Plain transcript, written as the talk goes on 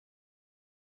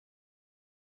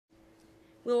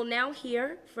We will now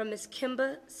hear from Ms.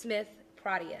 Kemba Smith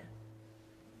Pradia.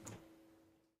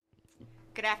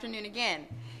 Good afternoon again.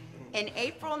 In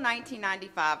April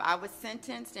 1995, I was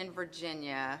sentenced in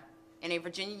Virginia, in a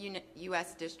Virginia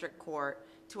U.S. District Court,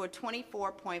 to a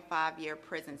 24.5-year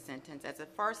prison sentence as a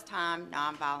first-time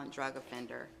nonviolent drug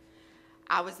offender.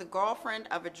 I was the girlfriend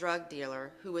of a drug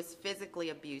dealer who was physically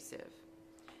abusive.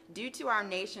 Due to our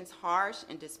nation's harsh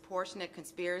and disproportionate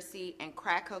conspiracy and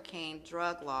crack cocaine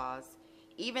drug laws,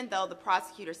 even though the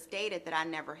prosecutor stated that I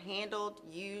never handled,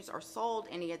 used, or sold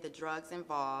any of the drugs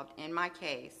involved in my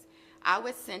case, I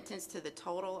was sentenced to the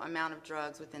total amount of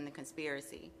drugs within the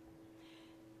conspiracy.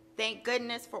 Thank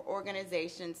goodness for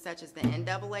organizations such as the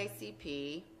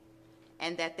NAACP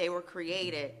and that they were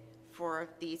created for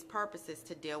these purposes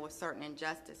to deal with certain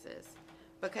injustices.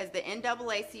 Because the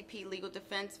NAACP Legal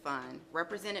Defense Fund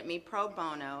represented me pro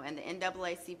bono, and the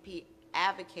NAACP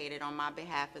advocated on my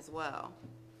behalf as well.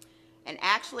 And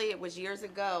actually, it was years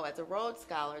ago, as a Rhodes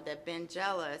Scholar, that Ben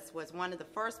Jealous was one of the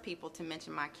first people to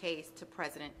mention my case to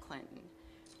President Clinton.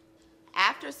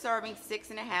 After serving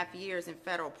 6.5 years in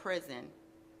federal prison,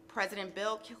 President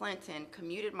Bill Clinton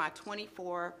commuted my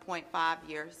 24.5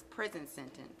 years prison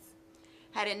sentence.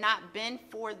 Had it not been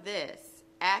for this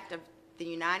act of the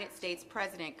United States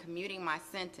President commuting my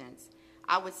sentence,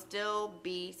 I would still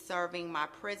be serving my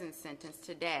prison sentence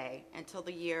today until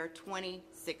the year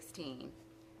 2016.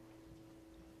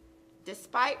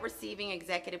 Despite receiving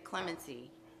executive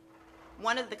clemency,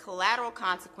 one of the collateral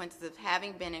consequences of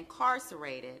having been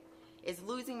incarcerated is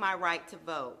losing my right to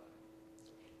vote.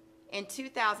 In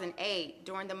 2008,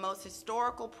 during the most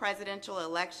historical presidential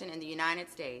election in the United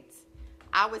States,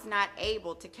 I was not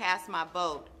able to cast my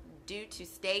vote due to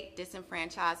state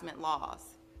disenfranchisement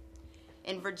laws.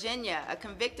 In Virginia, a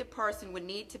convicted person would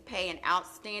need to pay an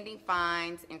outstanding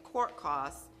fines and court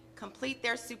costs, complete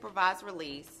their supervised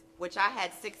release, which I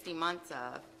had 60 months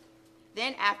of.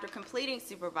 Then after completing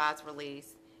supervised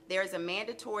release, there is a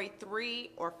mandatory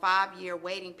 3 or 5 year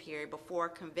waiting period before a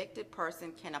convicted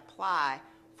person can apply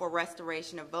for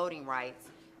restoration of voting rights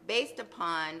based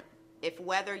upon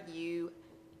whether you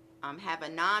have a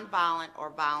nonviolent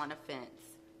or violent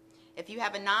offense. If you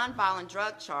have a nonviolent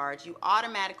drug charge, you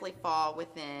automatically fall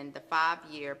within the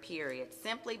 5-year period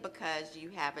simply because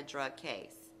you have a drug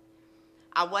case.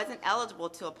 I wasn't eligible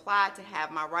to apply to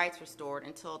have my rights restored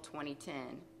until 2010.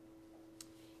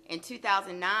 In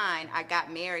 2009, I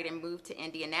got married and moved to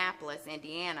Indianapolis,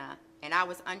 Indiana, and I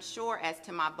was unsure as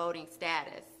to my voting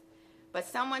status. But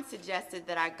someone suggested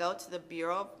that I go to the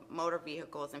Bureau of Motor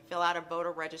Vehicles and fill out a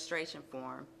voter registration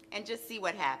form and just see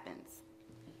what happens.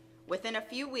 Within a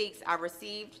few weeks, I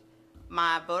received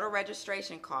my voter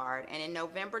registration card, and in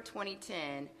November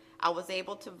 2010, I was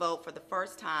able to vote for the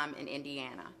first time in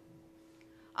Indiana.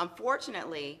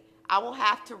 Unfortunately, I will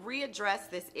have to readdress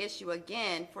this issue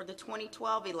again for the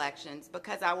 2012 elections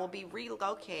because I will be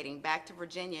relocating back to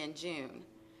Virginia in June.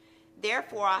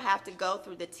 Therefore, I'll have to go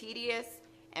through the tedious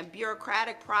and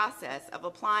bureaucratic process of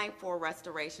applying for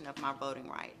restoration of my voting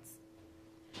rights.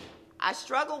 I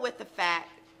struggle with the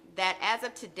fact that as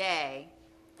of today,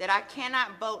 that I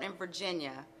cannot vote in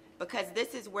Virginia because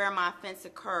this is where my offense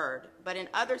occurred, but in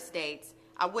other states,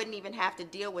 I wouldn't even have to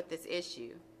deal with this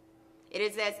issue. It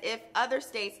is as if other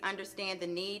states understand the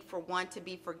need for one to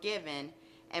be forgiven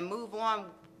and move on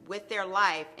with their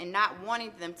life and not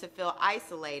wanting them to feel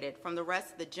isolated from the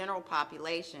rest of the general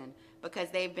population because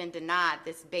they've been denied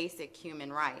this basic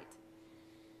human right.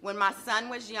 When my son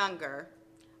was younger,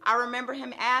 I remember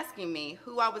him asking me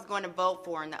who I was going to vote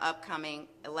for in the upcoming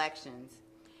elections.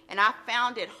 And I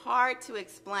found it hard to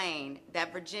explain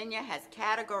that Virginia has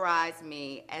categorized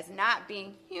me as not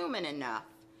being human enough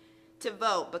to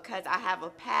vote because I have a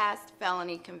past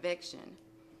felony conviction.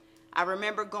 I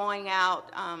remember going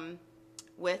out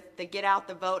with the Get Out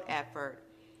the Vote effort,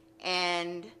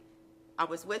 and I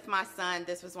was with my son.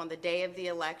 This was on the day of the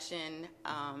election,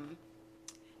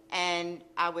 and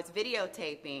I was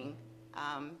videotaping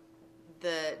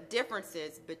the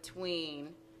differences between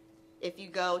if you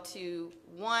go to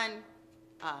one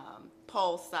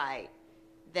poll site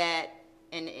and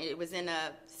it was in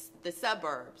the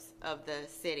suburbs of the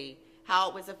city, how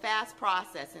it was a fast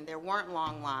process and there weren't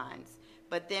long lines.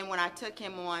 But then when I took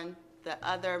him on the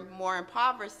other more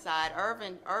impoverished side,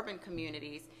 urban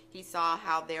communities, he saw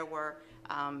how there were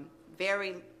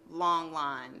very long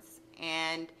lines.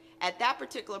 And at that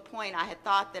particular point, I had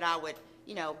thought that I would,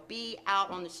 be out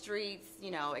on the streets,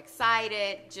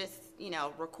 excited, just,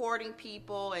 recording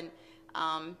people and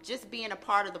just being a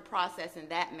part of the process in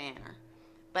that manner.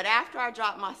 But after I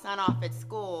dropped my son off at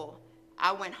school,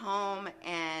 I went home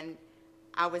and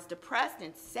I was depressed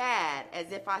and sad,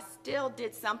 as if I still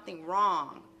did something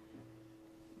wrong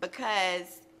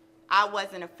because I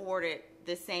wasn't afforded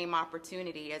the same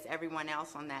opportunity as everyone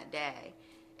else on that day.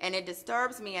 And it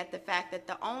disturbs me at the fact that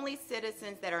the only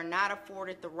citizens that are not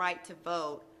afforded the right to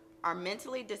vote are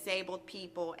mentally disabled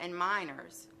people and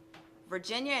minors.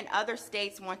 Virginia and other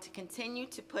states want to continue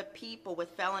to put people with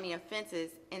felony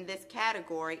offenses in this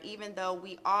category, even though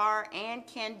we are and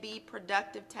can be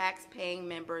productive tax-paying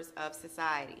members of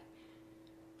society.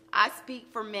 I speak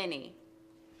for many.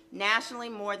 Nationally,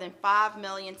 more than 5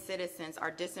 million citizens are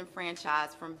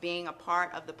disenfranchised from being a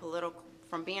part of the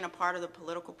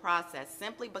political process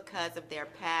simply because of their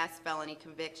past felony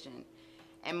conviction,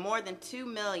 and more than 2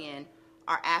 million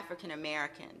are African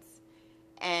Americans.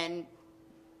 And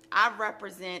I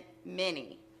represent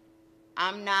many.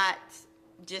 I'm not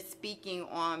just speaking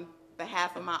on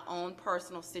behalf of my own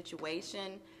personal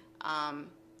situation.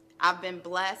 I've been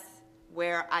blessed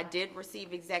where I did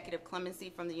receive executive clemency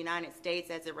from the United States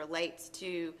as it relates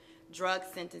to drug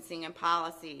sentencing and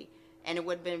policy, and it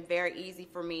would have been very easy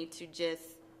for me to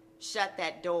just shut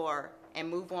that door and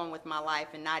move on with my life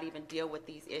and not even deal with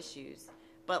these issues.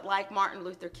 But like Martin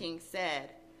Luther King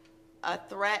said, a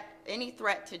threat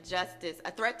to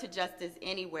justice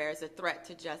anywhere is a threat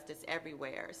to justice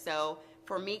everywhere. So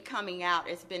for me coming out,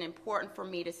 it's been important for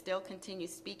me to still continue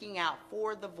speaking out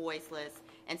for the voiceless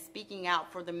and speaking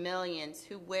out for the millions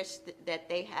who wish that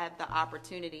they had the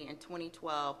opportunity in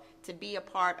 2012 to be a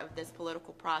part of this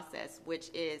political process, which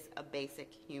is a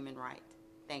basic human right.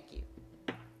 Thank you.